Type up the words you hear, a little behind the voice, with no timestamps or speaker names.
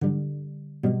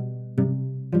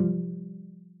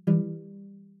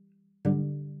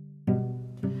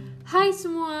Hai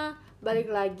semua, balik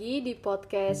lagi di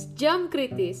podcast Jam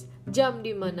Kritis. Jam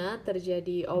dimana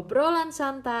terjadi obrolan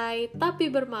santai tapi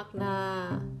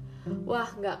bermakna. Wah,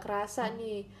 gak kerasa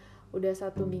nih, udah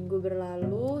 1 minggu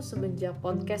berlalu semenjak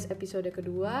podcast episode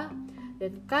kedua.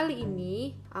 Dan kali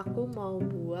ini aku mau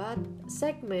buat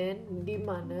segmen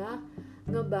dimana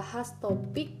ngebahas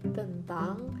topik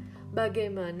tentang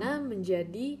bagaimana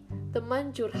menjadi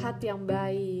teman curhat yang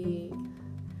baik.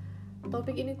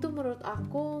 Topik ini tuh menurut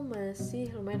aku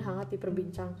masih lumayan hangat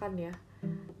diperbincangkan ya.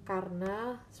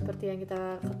 Karena seperti yang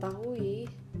kita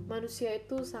ketahui, manusia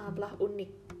itu sangatlah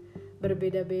unik,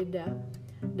 berbeda-beda.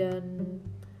 Dan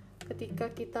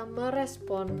ketika kita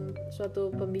merespon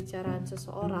suatu pembicaraan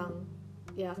seseorang,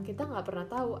 ya kita gak pernah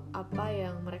tahu apa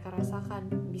yang mereka rasakan.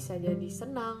 Bisa jadi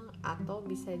senang atau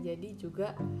bisa jadi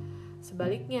juga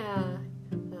sebaliknya.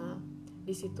 Nah,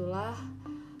 disitulah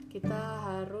kita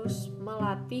harus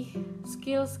melatih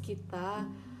skills kita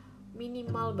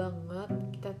minimal banget.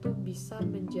 Kita tuh bisa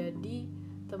menjadi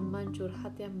teman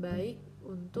curhat yang baik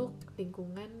untuk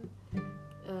lingkungan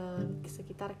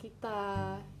sekitar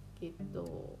kita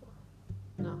gitu.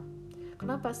 Nah,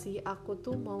 kenapa sih aku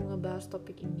tuh mau ngebahas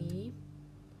topik ini?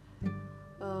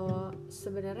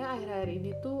 Sebenarnya akhir-akhir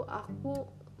ini tuh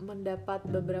aku mendapat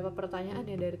beberapa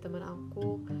pertanyaan ya dari teman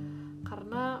aku,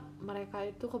 karena mereka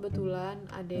itu kebetulan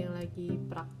ada yang lagi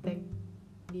praktek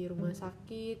di rumah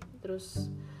sakit, terus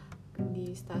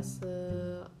di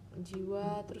stase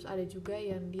jiwa, terus ada juga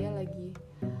yang dia lagi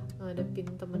ngadepin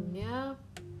temennya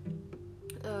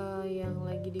yang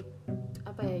lagi di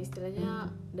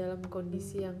istilahnya dalam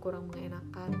kondisi yang kurang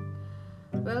mengenakan.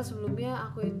 Sebelumnya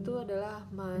aku itu adalah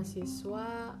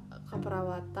mahasiswa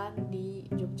keperawatan di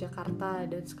Yogyakarta,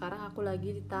 dan sekarang aku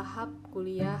lagi di tahap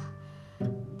kuliah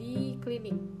di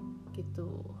klinik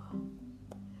gitu.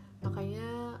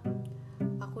 Makanya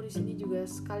aku di sini juga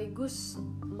sekaligus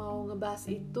mau ngebahas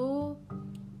itu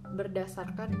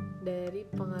berdasarkan dari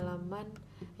pengalaman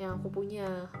yang aku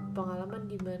punya, pengalaman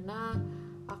dimana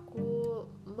aku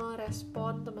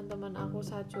merespon teman-teman aku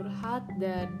saat curhat,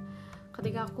 dan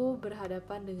ketika aku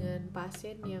berhadapan dengan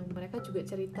pasien yang mereka juga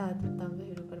cerita tentang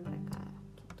kehidupan mereka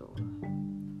gitu.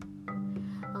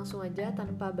 Langsung aja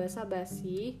tanpa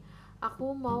basa-basi,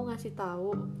 aku mau ngasih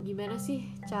tahu gimana sih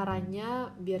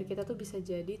caranya biar kita tuh bisa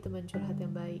jadi teman curhat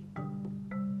yang baik.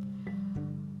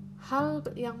 Hal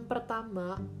yang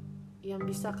pertama yang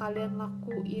bisa kalian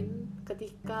lakuin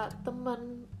ketika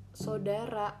teman,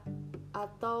 saudara,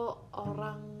 atau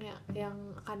orang yang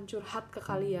akan curhat ke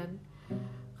kalian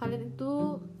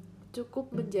itu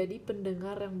cukup menjadi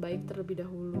pendengar yang baik terlebih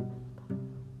dahulu.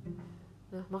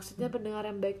 Nah, maksudnya pendengar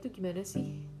yang baik itu gimana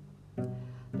sih?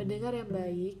 Pendengar yang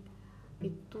baik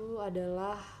itu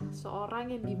adalah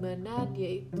seorang yang dimana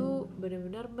dia itu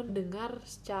benar-benar mendengar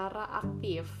secara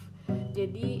aktif.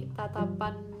 Jadi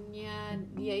tatapannya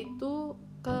dia itu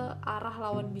ke arah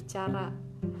lawan bicara.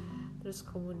 Terus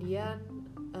kemudian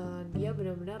dia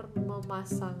benar-benar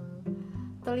memasang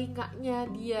telinganya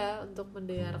dia untuk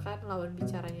mendengarkan lawan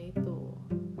bicaranya itu.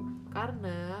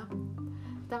 Karena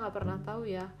kita gak pernah tahu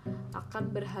ya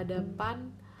akan berhadapan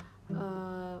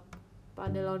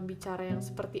pada lawan bicara yang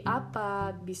seperti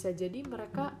apa. Bisa jadi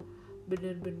mereka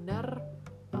benar-benar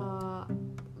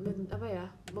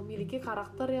memiliki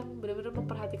karakter yang benar-benar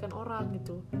memperhatikan orang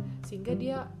gitu, sehingga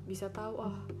dia bisa tahu,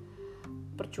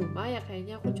 percuma ya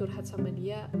kayaknya aku curhat sama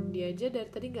dia aja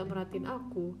dari tadi gak merhatiin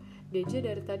aku, dia aja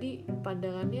dari tadi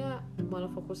pandangannya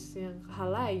malah fokus yang ke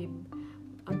hal lain.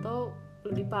 Atau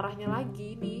lebih parahnya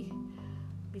lagi nih,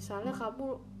 misalnya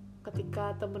kamu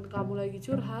ketika temen kamu lagi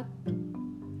curhat,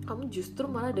 kamu justru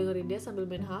malah dengerin dia sambil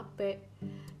main HP.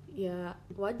 Ya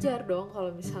wajar dong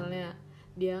kalau misalnya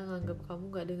dia nganggap kamu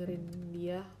gak dengerin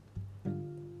dia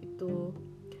itu.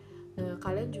 Nah,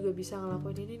 kalian juga bisa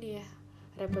ngelakuin ini nih ya,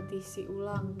 repetisi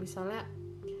ulang. Misalnya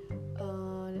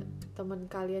teman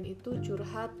kalian itu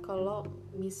curhat kalau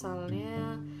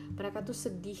misalnya mereka tuh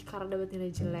sedih karena dapat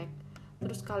nilai jelek.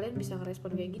 Terus kalian bisa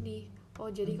ngerespon kayak gini, oh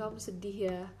jadi kamu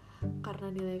sedih ya karena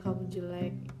nilai kamu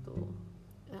jelek gitu.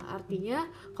 Nah,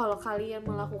 artinya kalau kalian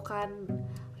melakukan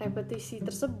repetisi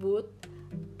tersebut,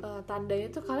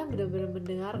 tandanya tuh kalian benar-benar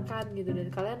mendengarkan gitu,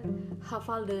 dan kalian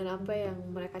hafal dengan apa yang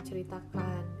mereka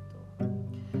ceritakan gitu.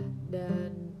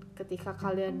 Dan ketika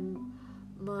kalian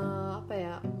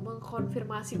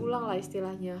mengkonfirmasi ulang lah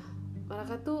istilahnya,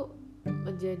 mereka tuh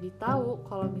menjadi tahu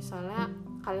kalau misalnya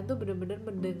kalian tuh benar-benar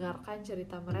mendengarkan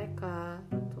cerita mereka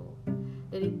gitu.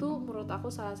 Dan itu menurut aku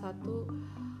salah satu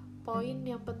poin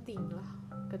yang penting lah.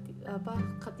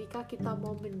 Ketika kita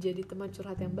mau menjadi teman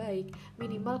curhat yang baik,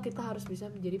 minimal kita harus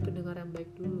bisa menjadi pendengar yang baik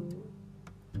dulu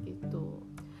gitu.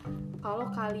 kalau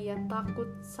kalian takut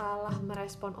salah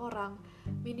merespon orang,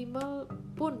 minimal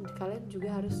pun kalian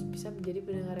juga harus bisa menjadi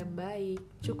pendengar yang baik.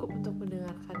 Cukup untuk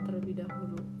mendengarkan terlebih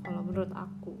dahulu, kalau menurut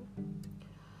aku.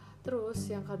 Terus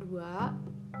yang kedua,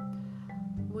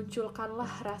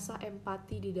 munculkanlah rasa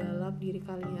empati di dalam diri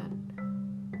kalian.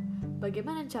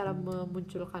 Bagaimana cara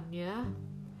memunculkannya?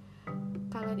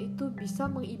 Kalian itu bisa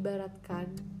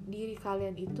mengibaratkan diri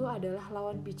kalian itu adalah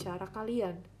lawan bicara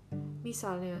kalian.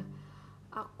 Misalnya,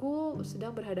 aku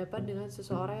sedang berhadapan dengan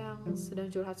seseorang yang sedang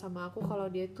curhat sama aku kalau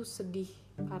dia itu sedih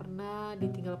karena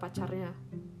ditinggal pacarnya.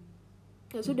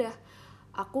 Ya sudah,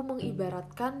 aku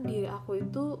mengibaratkan diri aku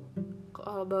itu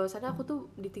bahwasannya aku tuh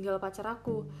ditinggal pacar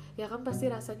aku. Ya kan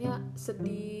pasti rasanya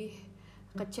sedih,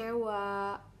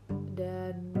 kecewa,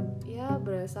 dan ya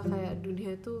berasa kayak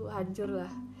dunia itu hancur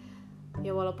lah.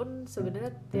 Ya walaupun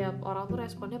sebenarnya tiap orang tuh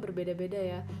responnya berbeda-beda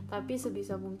ya, tapi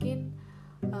sebisa mungkin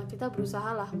kita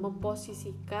berusaha lah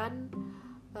memposisikan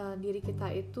diri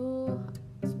kita itu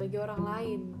sebagai orang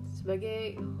lain,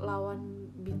 sebagai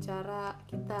lawan bicara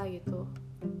kita gitu.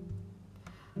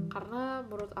 Karena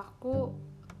menurut aku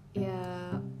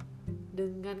ya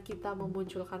dengan kita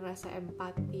memunculkan rasa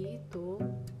empati itu,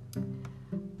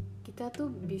 kita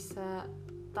tuh bisa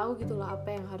tahu gitu lah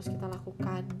apa yang harus kita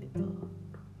lakukan gitu.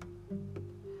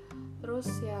 Terus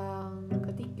yang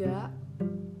ketiga,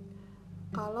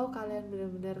 kalau kalian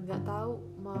benar-benar gak tahu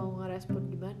mau ngerespon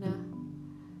gimana,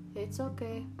 ya it's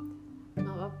okay,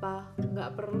 gak apa-apa.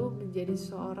 Gak perlu menjadi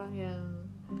seorang yang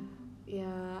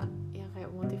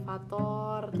kayak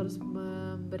motivator, terus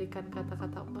memberikan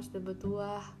kata-kata emas dan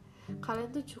bertuah.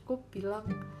 Kalian tuh cukup bilang,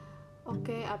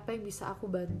 oke, apa yang bisa aku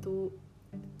bantu?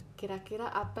 Kira-kira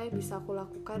apa yang bisa aku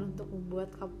lakukan untuk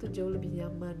membuat kamu tuh jauh lebih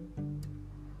nyaman?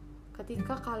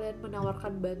 Ketika kalian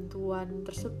menawarkan bantuan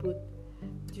tersebut,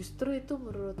 justru itu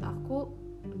menurut aku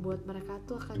buat mereka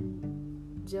tuh akan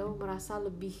jauh merasa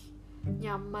lebih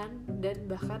nyaman dan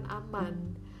bahkan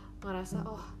aman. Ngerasa,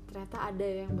 oh ternyata ada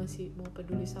yang masih mau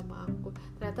peduli sama aku,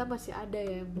 ternyata masih ada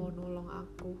yang mau nolong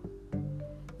aku.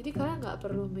 Jadi kalian gak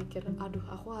perlu mikir, aduh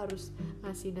aku harus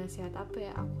ngasih nasihat apa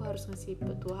ya, aku harus ngasih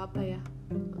petua apa ya.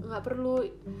 Gak perlu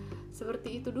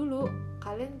seperti itu dulu.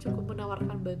 Kalian cukup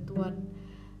menawarkan bantuan,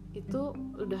 itu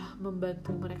udah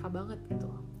membantu mereka banget gitu.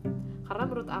 Karena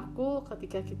menurut aku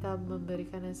ketika kita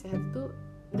memberikan nasihat itu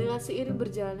dengan seiring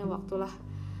berjalannya waktu lah,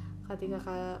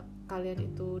 ketika kalian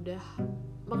itu udah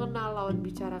mengenal lawan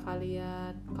bicara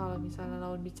kalian, kalau misalnya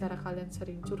lawan bicara kalian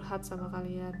sering curhat sama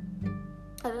kalian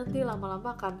nanti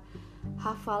lama-lama akan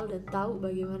hafal dan tahu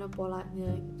bagaimana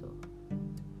polanya gitu.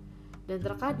 Dan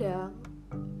terkadang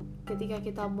ketika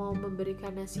kita mau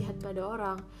memberikan nasihat pada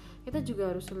orang, kita juga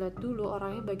harus lihat dulu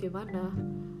orangnya bagaimana.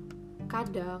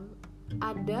 Kadang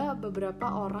ada beberapa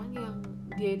orang yang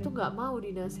dia itu gak mau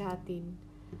dinasehatin,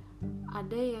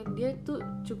 ada yang dia tuh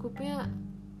cukupnya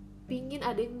pingin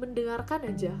ada yang mendengarkan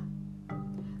aja.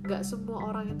 Gak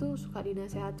semua orang itu suka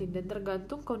dinasehatin, dan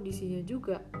tergantung kondisinya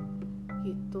juga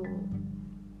gitu.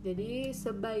 Jadi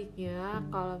sebaiknya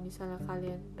kalau misalnya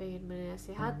kalian pengen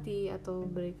menasehati atau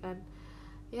memberikan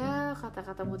ya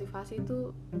kata-kata motivasi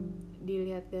itu,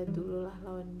 dilihat-lihat dulu lah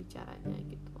lawan bicaranya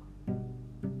gitu.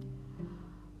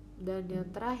 Dan yang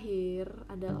terakhir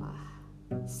adalah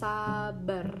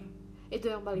sabar. Itu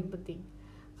yang paling penting,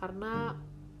 karena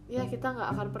ya kita gak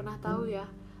akan pernah tahu ya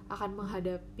akan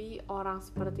menghadapi orang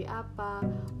seperti apa,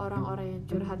 orang-orang yang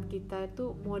curhat kita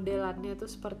itu modelannya itu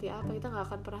seperti apa, kita gak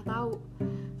akan pernah tahu.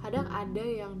 Kadang ada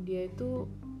yang dia itu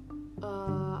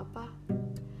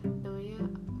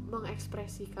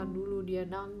mengekspresikan dulu, dia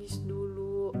nangis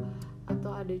dulu,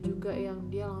 atau ada juga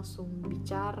yang dia langsung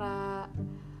bicara,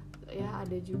 ya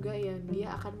ada juga yang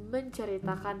dia akan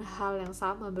menceritakan hal yang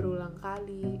sama berulang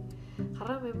kali.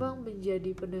 Karena memang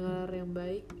menjadi pendengar yang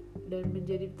baik dan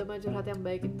menjadi teman curhat yang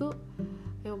baik itu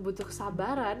yang butuh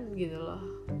kesabaran gitu loh.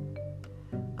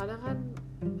 Kadang kan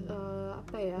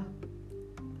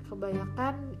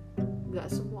kebanyakan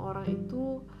gak semua orang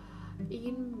itu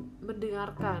ingin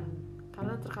mendengarkan,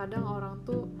 karena terkadang orang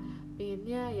tuh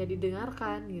inginnya ya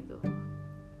didengarkan gitu.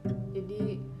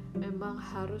 Jadi memang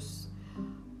harus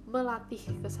melatih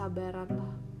kesabaran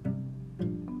lah.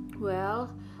 Well,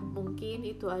 mungkin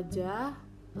itu aja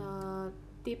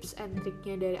tips and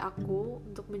triknya dari aku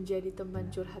untuk menjadi teman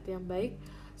curhat yang baik.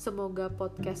 Semoga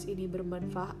podcast ini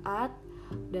bermanfaat,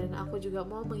 dan aku juga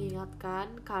mau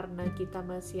mengingatkan, karena kita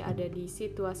masih ada di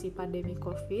situasi pandemi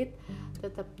COVID,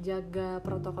 tetap jaga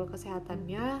protokol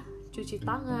kesehatannya, cuci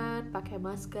tangan, pakai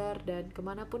masker, dan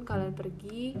kemanapun kalian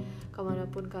pergi,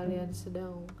 kemanapun kalian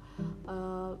sedang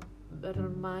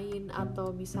bermain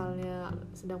atau misalnya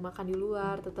sedang makan di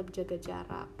luar, tetap jaga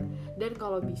jarak. Dan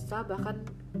kalau bisa bahkan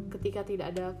ketika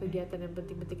tidak ada kegiatan yang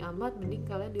penting-penting amat, mending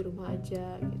kalian di rumah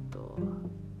aja gitu.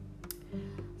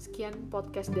 Sekian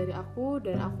podcast dari aku,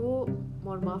 dan aku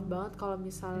mohon maaf banget kalau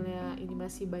misalnya ini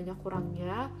masih banyak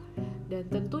kurangnya, dan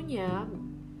tentunya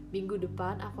minggu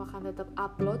depan aku akan tetap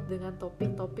upload dengan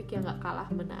topik-topik yang gak kalah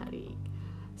menarik.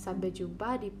 Sampai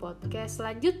jumpa di podcast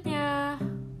selanjutnya.